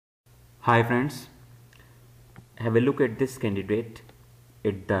Hi friends, have a look at this candidate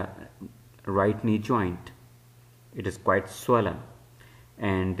at the right knee joint. It is quite swollen,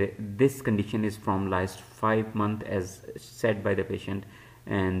 and this condition is from last 5 months as said by the patient.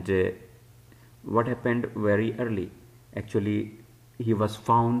 And what happened very early, actually he was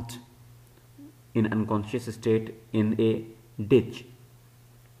found in unconscious state in a ditch.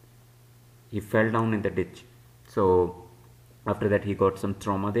 He fell down in the ditch. So after that he got some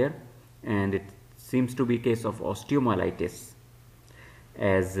trauma there, and it seems to be a case of osteomyelitis,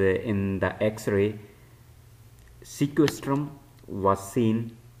 as in the x-ray sequestrum was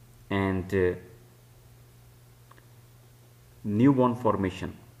seen, and newborn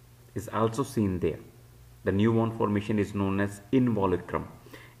formation is also seen there. The newborn formation is known as involucrum,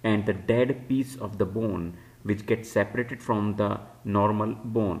 and the dead piece of the bone which gets separated from the normal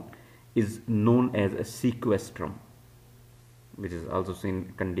bone is known as a sequestrum, which is also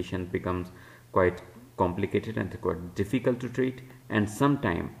seen. Condition becomes quite complicated and quite difficult to treat, and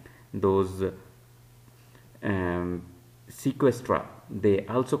sometimes those sequestra, they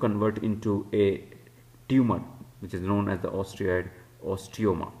also convert into a tumor which is known as the osteoid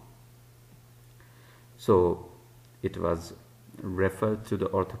osteoma. So it was referred to the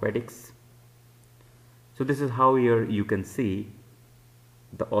orthopedics. So this is how here you can see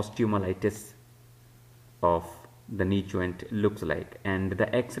the osteomyelitis of the knee joint looks like, and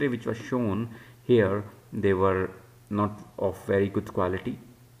the x-ray which was shown here, they were not of very good quality.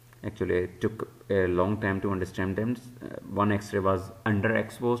 Actually it took a long time to understand them. One x-ray was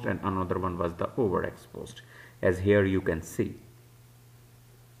underexposed and another one was the overexposed, as here you can see.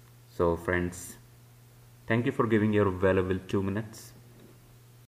 So friends, thank you for giving your valuable 2 minutes.